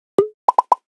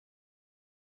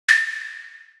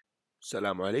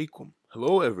Assalamu alaikum.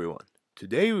 Hello everyone.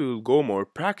 Today we will go more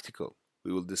practical.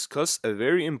 We will discuss a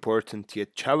very important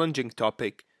yet challenging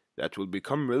topic that will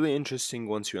become really interesting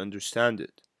once you understand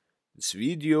it. This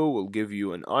video will give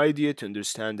you an idea to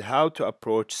understand how to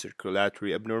approach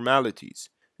circulatory abnormalities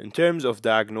in terms of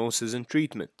diagnosis and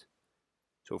treatment.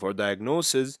 So for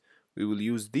diagnosis, we will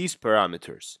use these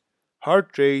parameters: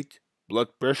 heart rate, blood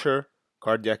pressure,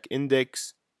 cardiac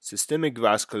index, systemic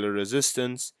vascular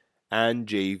resistance, and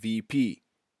JVP,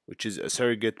 which is a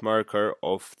surrogate marker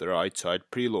of the right side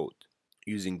preload.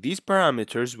 Using these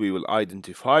parameters, we will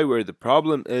identify where the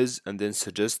problem is and then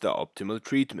suggest the optimal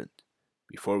treatment.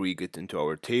 Before we get into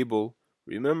our table,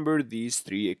 remember these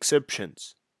three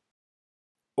exceptions.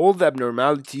 All the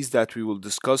abnormalities that we will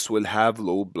discuss will have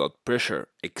low blood pressure,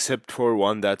 except for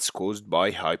one that's caused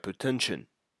by hypertension.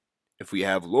 If we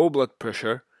have low blood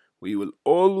pressure, we will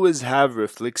always have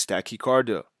reflex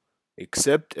tachycardia,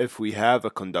 except if we have a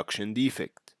conduction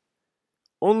defect.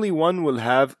 Only one will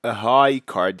have a high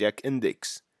cardiac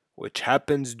index, which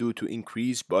happens due to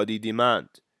increased body demand,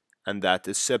 and that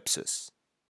is sepsis.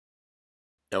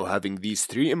 Now, having these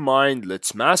three in mind,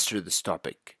 let's master this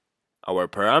topic. Our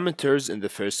parameters in the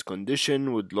first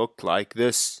condition would look like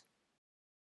this.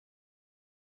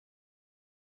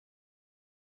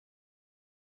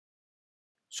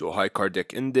 So high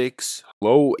cardiac index,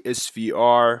 low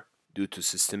SVR due to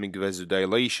systemic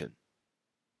vasodilation.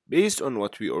 Based on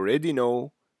what we already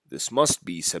know, this must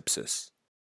be sepsis.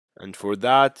 And for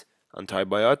that,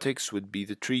 antibiotics would be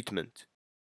the treatment.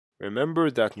 Remember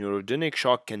that neurogenic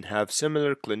shock can have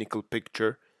similar clinical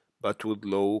picture but with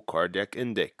low cardiac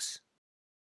index.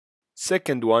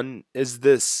 Second one is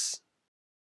this.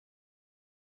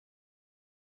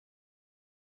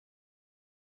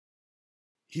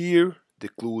 Here, the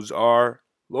clues are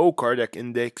low cardiac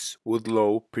index with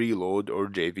low preload or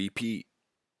JVP.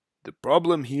 The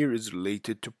problem here is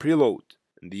related to preload,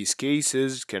 and these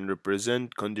cases can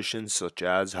represent conditions such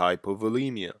as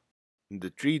hypovolemia.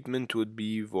 The treatment would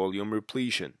be volume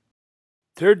repletion.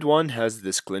 Third one has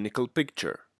this clinical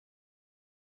picture.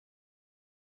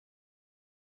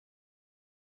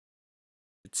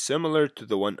 It's similar to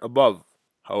the one above,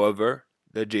 however,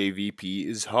 the JVP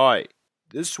is high.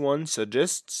 This one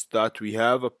suggests that we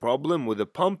have a problem with the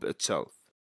pump itself,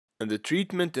 and the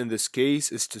treatment in this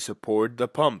case is to support the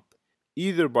pump,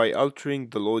 either by altering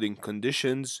the loading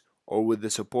conditions or with the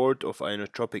support of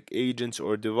inotropic agents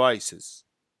or devices.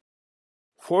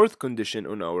 Fourth condition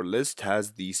on our list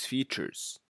has these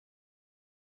features.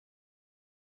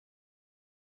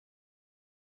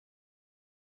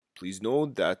 Please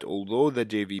note that although the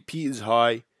JVP is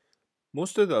high,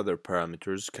 most of the other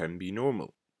parameters can be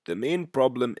normal. The main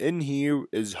problem in here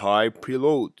is high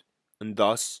preload, and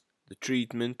thus the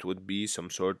treatment would be some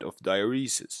sort of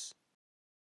diuresis.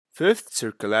 Fifth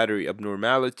circulatory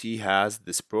abnormality has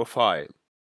this profile.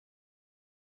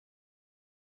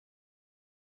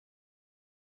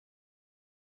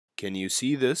 Can you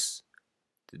see this?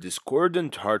 The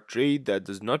discordant heart rate that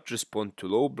does not respond to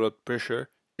low blood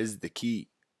pressure is the key.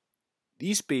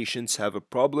 These patients have a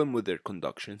problem with their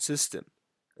conduction system,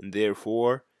 and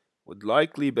therefore would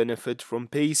likely benefit from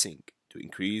pacing to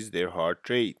increase their heart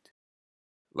rate.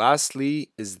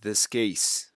 Lastly is this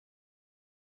case.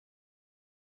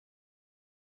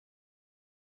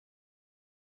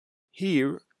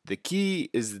 Here, the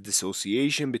key is the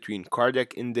dissociation between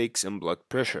cardiac index and blood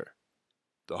pressure.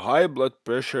 The high blood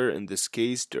pressure in this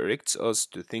case directs us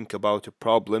to think about a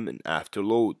problem in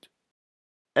afterload.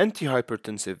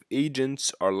 Antihypertensive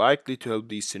agents are likely to help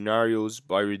these scenarios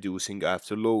by reducing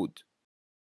afterload.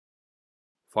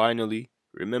 Finally,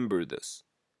 remember this.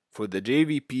 For the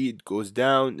JVP, it goes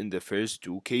down in the first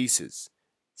two cases,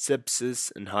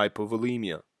 sepsis and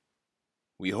hypovolemia.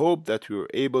 We hope that we were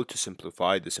able to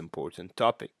simplify this important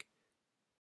topic.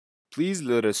 Please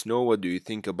let us know what do you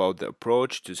think about the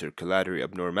approach to circulatory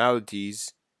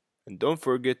abnormalities, and don't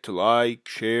forget to like,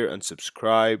 share, and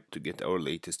subscribe to get our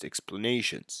latest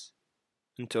explanations.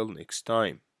 Until next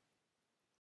time.